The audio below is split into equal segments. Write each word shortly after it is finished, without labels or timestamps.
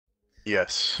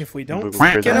Yes. If we don't We'll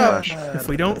fuck crazy it on up, Clash. if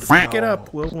we don't fuck it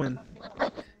up, we'll win.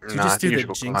 Did you Nah, I just do think you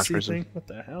the should go Clash jinxy person. thing? What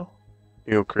the hell?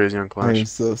 You go crazy on I Clash. am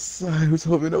so sorry. I was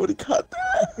hoping nobody caught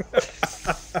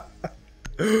that.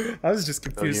 I was just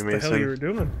confused what the hell you were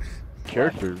doing.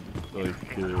 Character, like,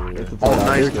 Oh,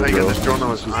 nice. I got this drone that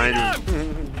was hiding.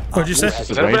 What'd you say?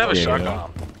 Does anybody have a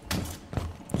shotgun?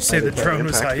 You say the drone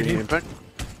was Impact, do you need hiding? impact?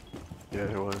 Yeah,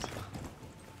 it was.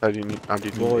 How do you need? Do you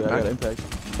need Boy, I got impact?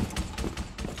 impact.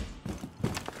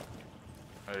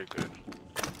 Very good.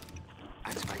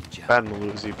 Bad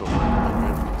Maluzi, but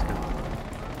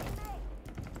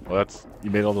well, that's you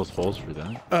made all those holes for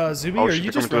that. Zuby, oh, are shit,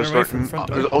 you they're just coming to running the away start. from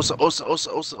front door? Osa.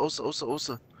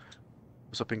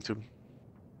 What's up, ping tube?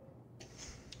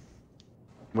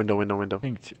 Window.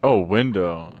 Oh,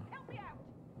 window.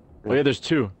 Oh yeah, there's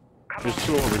two. There's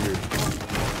two over here.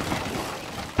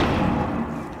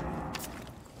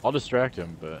 I'll distract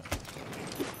him, but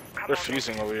They're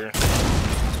fusing over here.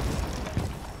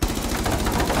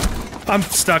 I'm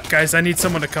stuck, guys. I need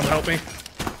someone to come help me.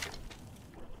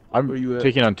 I'm Where you at?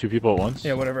 taking on two people at once.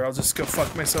 Yeah, whatever. I'll just go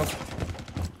fuck myself.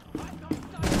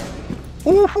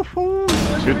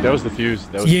 Dude, that was the fuse.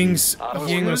 That was Ying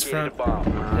was front.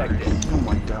 Oh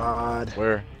my god.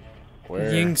 Where?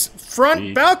 Ying's front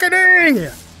Jeez. balcony!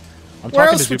 I'm Where talking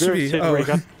else to would you Zubair, be? saying Oh. where he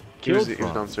got He was killed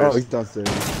from. downstairs. Oh, he's downstairs.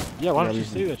 Yeah, why don't Yeah, you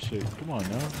we- say that shit? Come on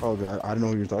now. Oh, God. I don't know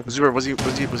who you're talking Zubair, was he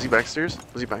backstairs?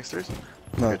 Was he backstairs?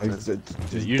 No, Okay, he's just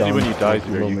Usually down when you die,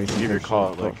 below Zubair, you me, give your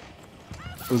call like,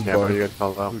 It was Yeah, bro, Bud. you got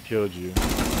called out. who killed you?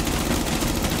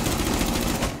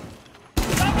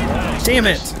 Damn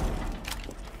it!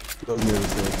 That was near the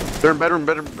stairs. They're in bedroom.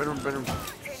 They're in bedroom.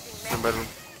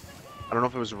 I don't know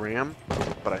if it was Ram,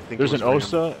 but I think There's it an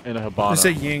was Ram. Osa and a Habana There's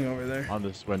a Ying over there. on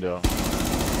this window.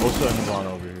 Osa and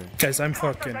Habana over here. Guys, I'm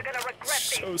fucking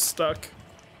so stuck.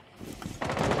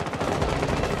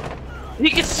 He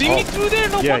can see me through there?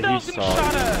 No Yeah, wonder I he was getting saw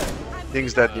shot you. at.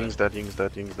 Ying's dead.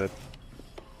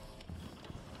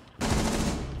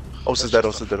 Osa's dead.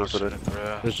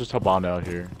 Bruh. There's just Habana out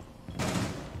here.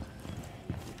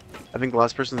 I think the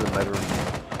last person's in the bedroom.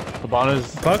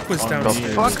 Habana's Buck was on downstairs.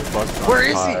 me, Fuck? Buck's on Where is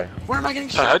he? high. Where am I getting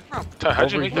Ty, shot from? Ty,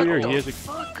 how'd you Over make that? here, What he the has a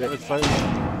fuck? they have a sight.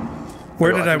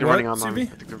 Where did I think they're running what, on me.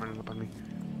 Zuby? I think they're running up on me.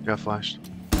 You got flashed.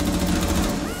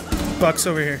 Buck's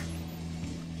over here.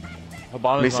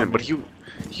 Habana's Mason, on but me.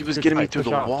 he was Push getting me out, through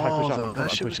push the out, wall. push out. though. I'm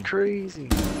That shit was pushing. crazy.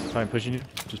 Fine, pushing you.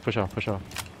 Just push off.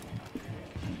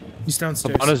 He's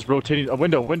downstairs. Habana's rotating. A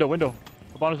window.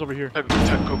 Habana's over here. Ty,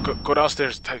 go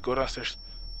downstairs. Ty, go downstairs.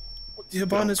 The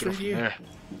Habana's Get right from here. there.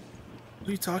 What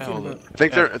are you talking Hell, about?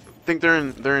 I think they're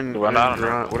in Well, I don't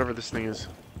know. whatever this thing is.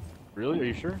 Really? Are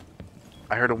you sure?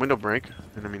 I heard a window break,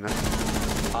 and I mean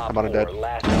that's. I'm about to dead.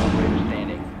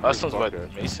 That sounds by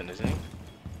Mason, isn't he?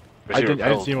 Or is I he didn't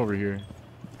repelled? see him over here.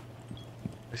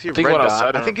 I see a I think red one dot.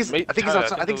 outside. I think he's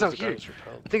outside. I think he's out here. here.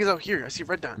 I think he's out here. I see a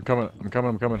red dot. I'm coming.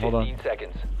 Hold on. 15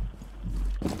 seconds.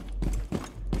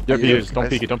 Yep, he Yeah, is. Don't I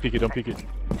peek see- it. Don't peek it.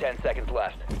 10 seconds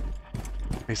left.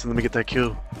 Mason, let me get that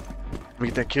kill.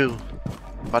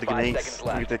 About to get an 5 ace. seconds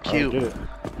Let me get left. that kill.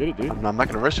 Get it, dude. I'm not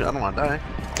gonna rush it. I don't want to die.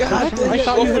 God I damn it.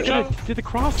 thought you were Good gonna job. get the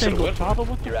cross angle, Chava.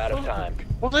 What the You're out of fuck? time.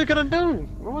 What was I gonna do?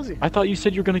 Where was he? I thought you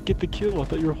said you were gonna get the kill. I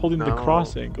thought you were holding the No.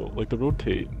 cross angle, like the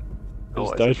rotate. Oh,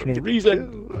 Just I died said for no get the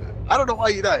reason. kill. I don't know why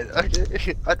you died. I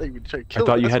thought you were trying to I kill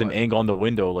thought him, you that's had an why. angle on the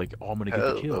window, like, oh, I'm gonna get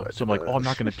Hell the kill. no, So I'm like, oh, I'm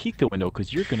not gonna peek the window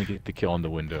because you're gonna get the kill on the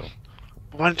window.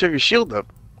 Why didn't you have your shield up?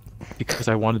 Because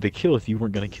I wanted to kill if you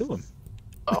weren't gonna kill him.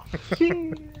 Oh.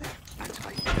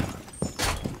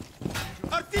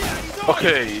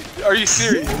 Okay, are you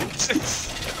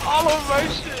serious? All of my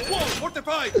shit.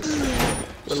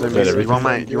 So everything. you want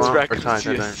my It's back or to Ty,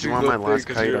 see a Ty, you single want my thing last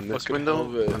 'cause kite you're on this fucking window?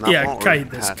 over. On that Yeah, wall, or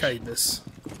kite this, hatch? kite this.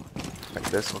 Like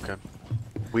this, okay.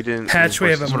 We didn't. Hatch, we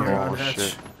have a reinforce this mirror wall, on hatch.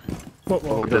 shit. What Oh,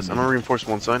 wall? this. I'm gonna reinforce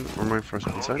one side. I'm gonna reinforce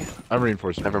one side. I'm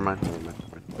reinforcing. Never mind.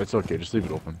 It's okay. Just leave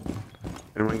it open.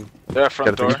 Anyone They're at front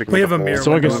got a thing door. speaking We of have the a mirror hole?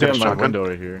 Someone can window. stay on my Shotgun? window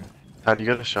right here. How do you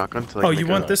got a shotgun to like? Oh, you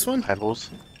make want a this one? hide holes?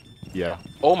 Yeah.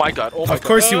 Oh my god, oh my god. Of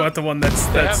course you want the one that's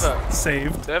They have a-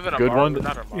 saved. They have an Good Amara, one. but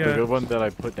not Amara. Yeah. The good one that I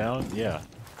put down. Yeah.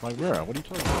 Like where? What are you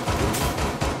talking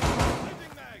about?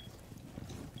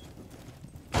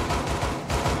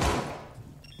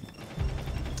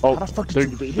 Oh, How the fuck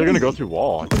did you they're gonna go through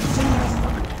wall.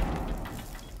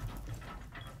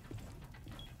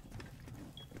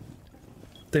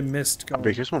 They missed Big,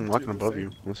 going. here's one walking above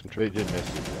you. Listen, They did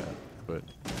miss it, yeah. But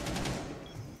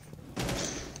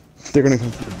They're gonna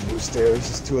come through the blue stairs.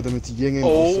 There's two of them. It's Ying and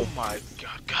Oh Osa. my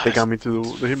god, guys. they got me through.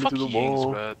 They hit me Fuck through the Yings,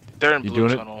 wall. bruh. They're in You blue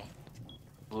doing it? tunnel.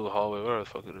 Blue hallway, whatever the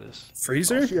fuck it is.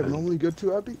 Freezer? She have normally good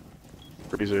too, Abby.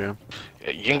 Freezer, yeah.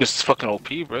 Yeah, Ying is fucking OP,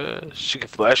 bruh. She can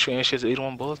flash you and she has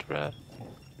 81 bullets, bruh.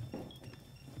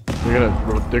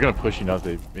 They're gonna push you now if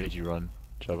they made you run.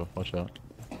 Chava, watch out.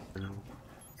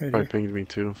 Probably pinged me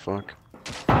too, fuck.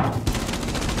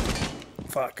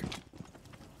 Fuck.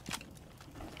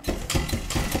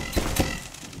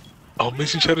 Oh,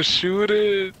 Mason tried to shoot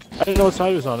it. I didn't know what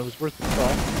side it was on. It was worth the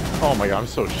try. Oh my god, I'm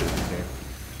so shit at this game.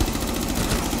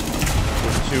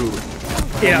 There's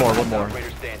two. Yeah. One more.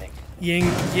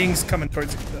 Ying's coming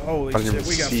towards. Holy shit,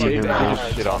 we got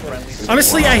fucking. Shit off.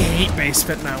 Honestly, I hate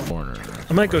basement now. Corner.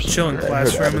 I might go chill in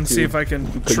classroom and see if I can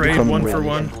trade one for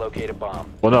one.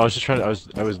 Well, no, I was just trying to.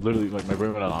 I was literally like my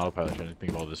brain went on autopilot trying to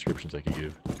think of all the descriptions I could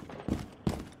give.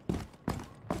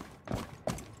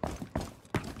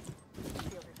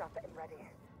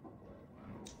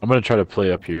 I'm gonna try to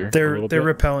play up here. They're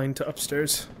repelling to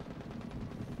upstairs.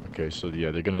 Okay, so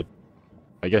yeah, they're gonna.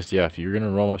 I guess yeah, if you're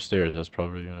gonna roll upstairs, that's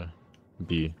probably gonna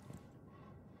be.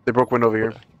 They broke window over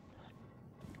here.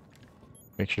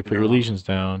 Make sure you put your lesions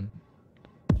down.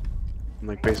 I'm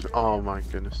like basement. Oh my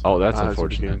goodness. Oh, that's Ah,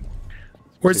 unfortunate.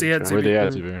 Where's he at, Where Zuby? they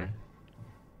at, Zubair?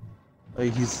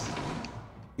 Like he's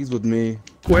with me.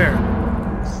 Where?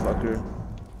 Fucker.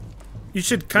 You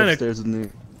should kind of. Upstairs with me.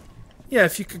 Yeah,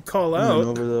 if you could call He's out,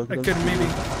 over though. I could maybe.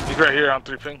 He's right here on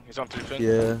 3 ping. He's on 3 ping.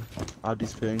 Yeah.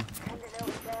 Abdi's ping.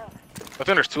 I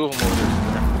think there's 2 of them over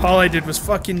there. All I did was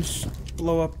fucking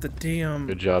blow up the damn.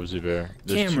 Good job, Zubair.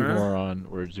 There's Camera. 2 more on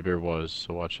where Zubair was,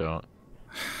 so watch out.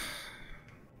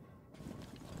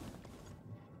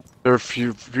 They're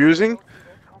fusing?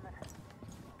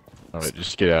 Alright,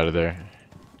 just get out of there.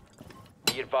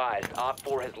 Be advised, Op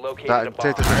 4 has located a That,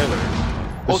 bomb. take the trailer.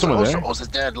 There's someone there. Osa's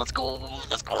dead. Let's go.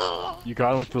 Let's go. You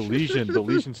got him with the lesion. The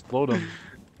lesion slowed him.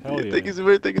 Hell yeah. Thank you,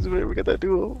 Zubair. Thank you, Zubair. We got that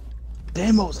duo.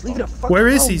 Damos, leave it a fuck. Where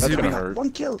is he, That's Zuby? gonna hurt.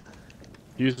 1 kill.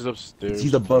 He was upstairs.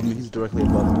 He's above me. He's directly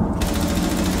above me.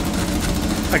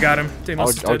 I got him.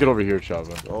 Damos I'll get over here,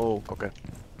 Chava. Oh, Okay.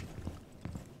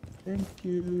 thank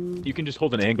you. You can just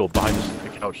hold an angle behind the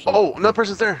couch. So Oh, another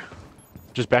person's there.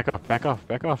 just back off, back off,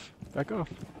 back off, back off.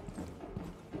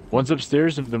 One's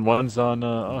upstairs and then one's on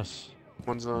us.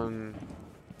 One's on.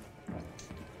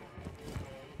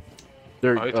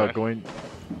 They're Oh, okay. going.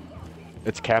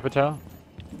 It's Capital.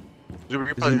 Zubair,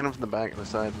 you're probably hit him from the back and the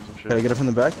side or some Can I shit. get it from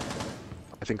the back?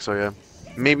 I think so, yeah.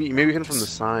 Maybe hit him from the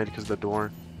side because the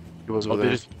door. He was Oh, over they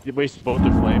there. just wasted both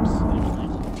their flames.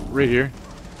 Right here.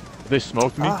 They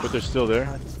smoked me, but they're still there.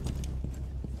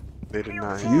 They did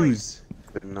not. Fuse.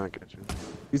 They did not get you.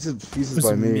 Fuse Was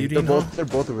by it me. muting They're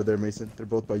both over there, Mason. They're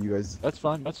both by you guys. That's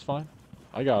fine. That's fine.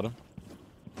 I got him.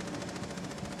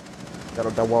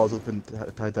 That wall is open.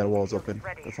 That wall is open.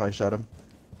 That's how I shot him.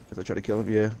 As I tried to kill him.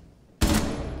 Yeah.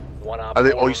 One Op Are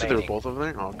they? 4 Oh, you said they were remaining. both over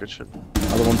there? Oh, good shit.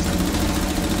 Other ones.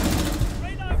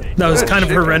 That was Oh, kind of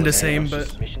shit. horrendous aim,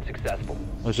 but Mission successful.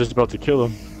 I was just about to kill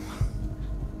him.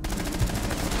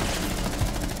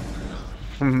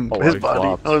 His I body.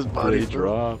 flopped. Oh, his body. They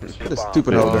dropped. What a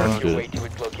stupid Bomb. hell Make there. your way to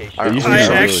its location. Alright, usually I don't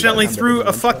really accidentally like- threw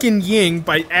a fucking Ying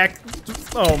by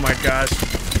Oh my gosh.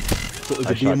 So is I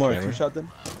the shot DMR a camera. 2-shot then?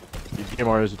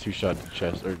 DMR is a 2-shot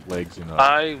chest or legs and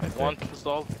I think. want us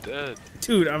all dead.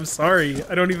 Dude, I'm sorry.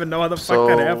 I don't even know how the fuck So,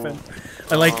 that happened.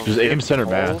 I like. Just aim center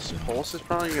mass. Pulse is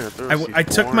probably gonna throw a I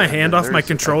took C4 my and hand then off my there's a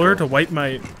controller echo. to wipe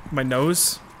my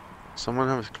nose. Someone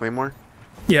have a claymore?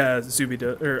 Yeah, Zuby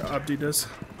does or Abdi does.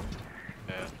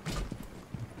 Yeah.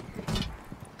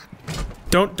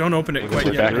 Don't open it quite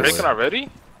get yet. back You're away. making already?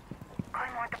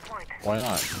 Why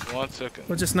not? 1 second.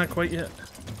 Well, just not quite yet.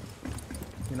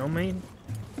 You know, man.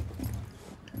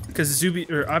 Because Zuby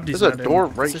or Abdi's There's a not door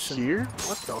in right position. here?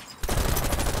 What the?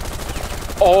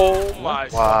 Oh my.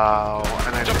 Wow.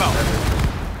 And I Jump missed out.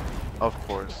 everything. Of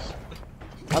course.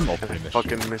 I'm I opening this.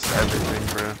 fucking missed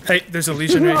everything, bro. Hey, there's a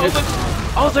Legion right I was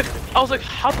here. like, I was like,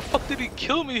 how the fuck did he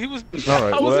kill me? He was. All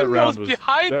right, I well was, that I round was was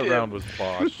behind that him. round was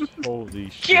botched. Holy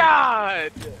shit!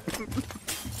 God.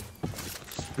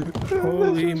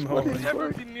 Holy moly.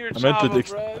 Never be near I meant to. Java,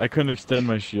 bro. I couldn't extend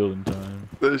my shield in time.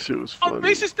 That shit was Oh, funny.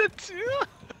 Mason's dead too.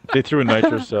 They threw a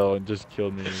nitro cell and just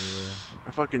killed me.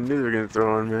 I fucking knew they were gonna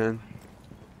throw on, man.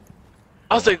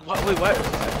 I was like, what? Wait, what?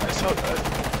 I saw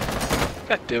that.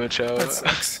 God damn it, Joe. That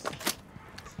sucks.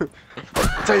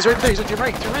 He's right there. He's to your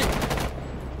right. To your right.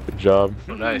 Good job.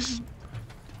 Oh, nice.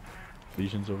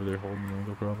 Legion's over there holding the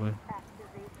angle probably.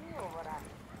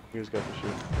 He's got the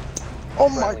shit. Oh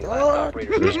my Friendly last god!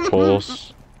 operator There's standing.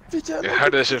 Pulse. Yeah, I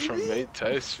heard that shit from Mate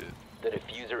Tice shit. The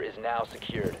diffuser is now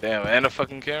secured. Damn, and a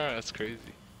fucking camera? That's crazy.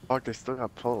 Fuck, they still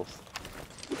got pulse.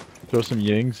 Throw some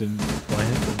yings and fly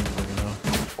him. You know.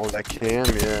 Oh, that cam,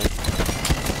 yeah.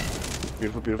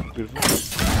 Beautiful, beautiful,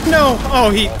 beautiful. No! Oh,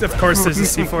 of course there's a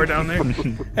C4 down there.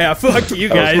 Yeah, fuck you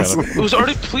guys. It was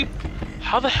already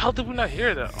How the hell did we not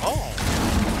hear that?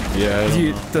 Oh. Yeah.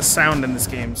 The sound in this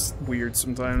game's weird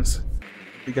sometimes.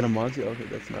 You got a Monty? Okay,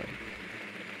 that's not.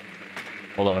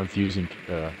 Hold on, I'm fusing.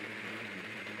 Over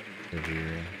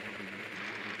here.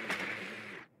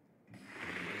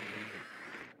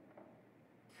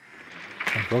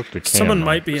 I broke the camera. Someone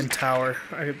might be in tower.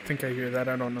 I think I hear that.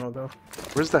 I don't know though.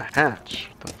 Where's the hatch?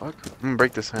 What the fuck? I'm gonna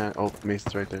break this hatch. Oh,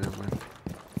 Mason's right there. Never mind.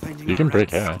 You can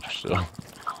break hatch, so.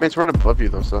 It's right above you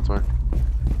though, so that's why.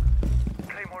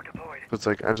 It's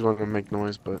like I just want to make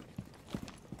noise, but.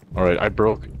 Alright, I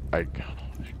broke. Good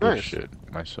Nice. shit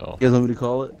myself. You guys want me to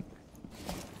call it?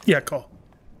 Yeah, call.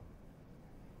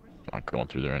 I'm not going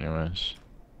through there anyways.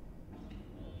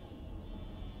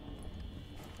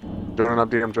 Drone up,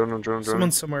 dude. I'm drone.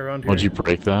 Someone's somewhere around here. Would you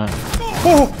break that?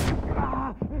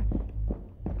 Oh!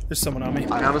 There's someone on me.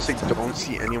 I honestly don't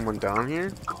see anyone down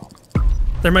here.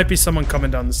 There might be someone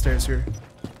coming down the stairs here.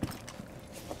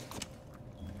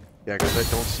 Yeah, because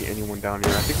I don't see anyone down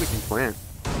here. I think we can plant.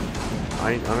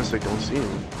 I honestly don't see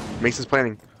anyone. Mason's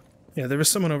planning. Yeah, there was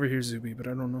someone over here, Zuby, but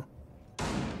I don't know.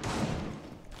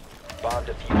 Bomb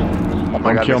defused. Oh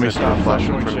my god, Kill me, Mason, stop flash in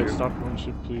going front of shit, you. stop going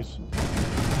shit, please.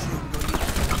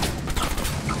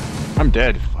 I'm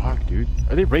dead. Fuck, dude.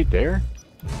 Are they right there?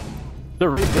 They're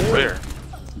right there. Where?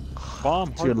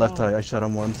 Bomb. To your left eye. I shot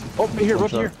him once. Oh, right here, One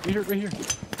right here, shot. right here, right here.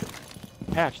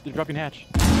 Hatch. They're dropping hatch.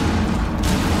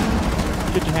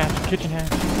 Kitchen hatch. Kitchen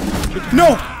hatch.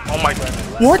 No! Oh my god.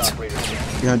 What?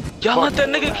 Behind. Y'all let that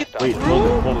nigga get Wait, through.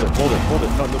 hold it.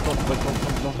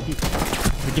 No.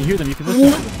 You can hear them. You can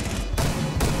listen.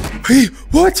 Hey,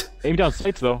 what? Aim down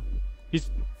sights though. He's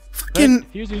Fucking.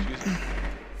 fusing.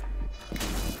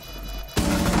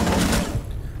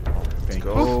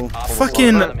 Go.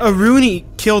 Fucking Aruni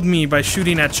killed me by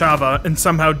shooting at Chava and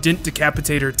somehow didn't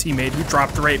decapitate her teammate who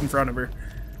dropped right in front of her.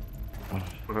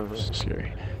 This is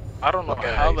scary. I don't know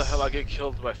how the hell I get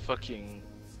killed by fucking.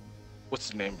 What's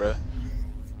his name, bruh?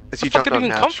 Is he The fuck jumped did on he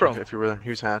even hatch? come from? If you were there, he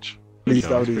was hatch. Please,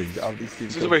 This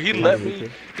This is where he let me.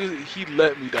 He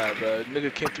let me die, bruh.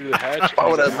 Nigga came through the hatch. Why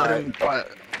would I lie?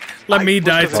 Let me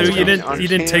die pushed too. him You on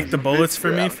didn't take cams, the bullets bitch,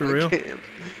 for me, yeah, for on real? cams.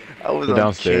 I was They're on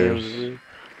downstairs. cams, dude.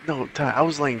 No, Ty, I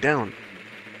was laying down.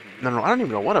 No, I don't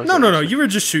even know what I was No, doing. you were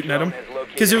just shooting at him.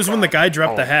 Because it was when the guy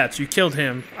dropped the hatch. You killed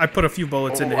him. I put a few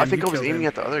bullets into him. I think you I was killed aiming him.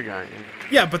 at the other guy.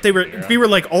 Yeah, but we were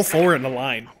like all four in a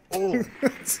line. Oh,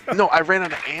 no, I ran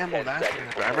out of ammo. That's what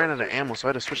happened. I ran out of ammo, so I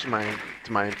had to switch to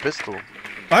my pistol.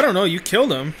 I don't know, you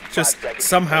killed him. Just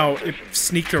somehow it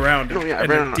sneaked around No, yeah, I and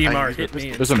ran the out- DMR I- hit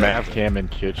me. There's a mav cam in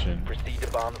kitchen. Proceed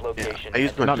to bomb's Yeah, location. I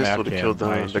used my Not pistol to Mavcam, kill the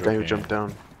Maestro guy who cam. jumped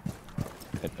down.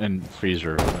 And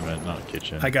freezer, I meant, not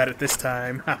kitchen. I got it this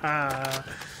time. Haha.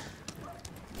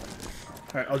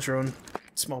 Alright, I'll drone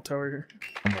small tower here.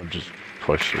 I'm gonna just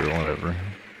push through, whatever.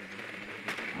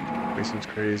 Mason's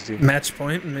crazy. Match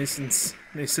point, and Mason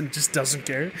just doesn't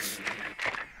care.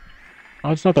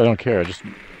 Oh, it's not that I don't care. I just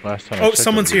last time. I Oh, checked,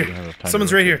 someone's I here. didn't have time to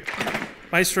Someone's look. right here.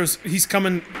 Maestro's, he's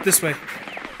coming this way.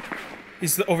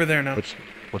 He's over there now.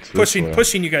 What's this way?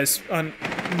 Pushing you guys on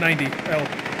 90 L.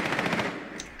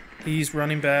 He's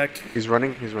running back. He's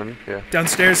running, yeah.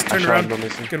 Downstairs, turn shot around. him,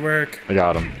 Mason. Good work. I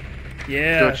got him.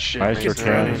 Yeah. Good shit, Maestro Mason.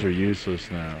 cannons are useless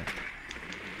now.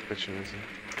 Good shit, Mason.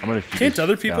 I'm gonna fuse Can't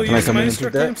other people down use come in and Maestro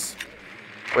do that? camps?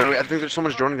 Wait, I think there's so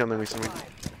much droning down there, Mason.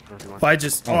 Well, I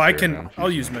just. Oh, I can.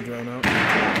 I'll use my drone out.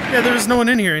 Yeah, there was no one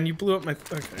in here, and you blew up my.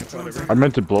 Okay, whatever. I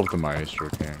meant to blow up the Maestro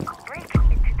can.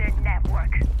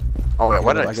 Oh, wait,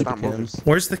 why did I get stop the moving? cams.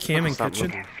 Where's the cam in Stop kitchen?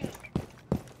 looking.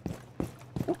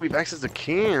 Oh, we've accessed the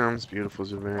cams. Beautiful,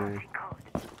 Zubair.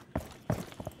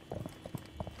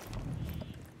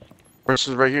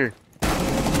 Person's right here.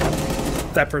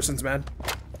 That person's mad.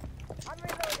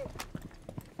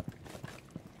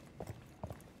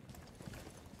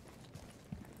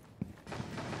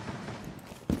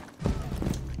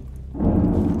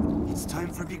 It's time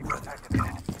for Big Brother.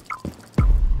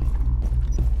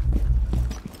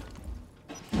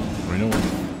 We know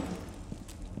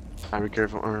what. Be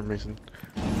careful, Mason.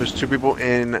 There's two people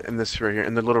in this right here,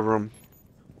 in the little room.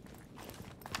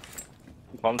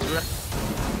 Bombs here.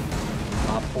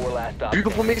 Op 4 last stop.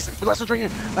 Beautiful, Mason. The last one's right here.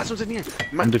 Last one's in here.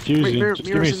 I'm defusing. Just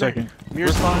give me a second.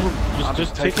 Mirror's in the room.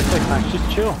 Just take a second.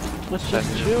 Just chill. Let's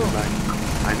just chill.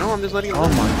 I know, I'm just letting you Oh know.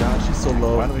 my god, she's so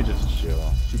low. Why don't we just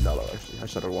chill? She's not low, actually. I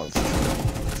shot her once.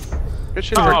 Good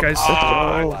shit, Good work, Rick. guys.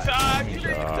 Oh.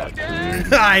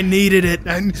 I needed it.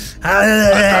 Let's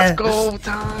go,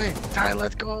 Ty. Ty,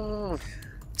 let's go.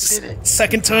 Did it.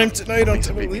 Second time tonight on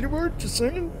top of the leaderboard. Just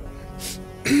saying.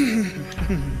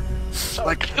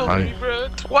 Like, Killed me, bro.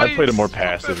 Twice. I played a more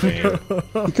passive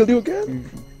game. He killed you again?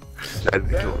 I didn't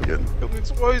kill him again. Killed me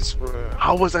twice, bro.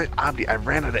 How was I? I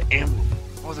ran out of ammo.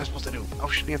 What was I supposed to do? I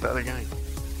was shooting at the other guy.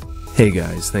 Hey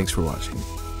guys, thanks for watching.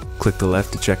 Click the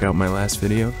left to check out my last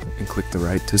video, and click the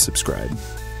right to subscribe.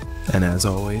 And as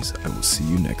always, I will see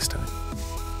you next time.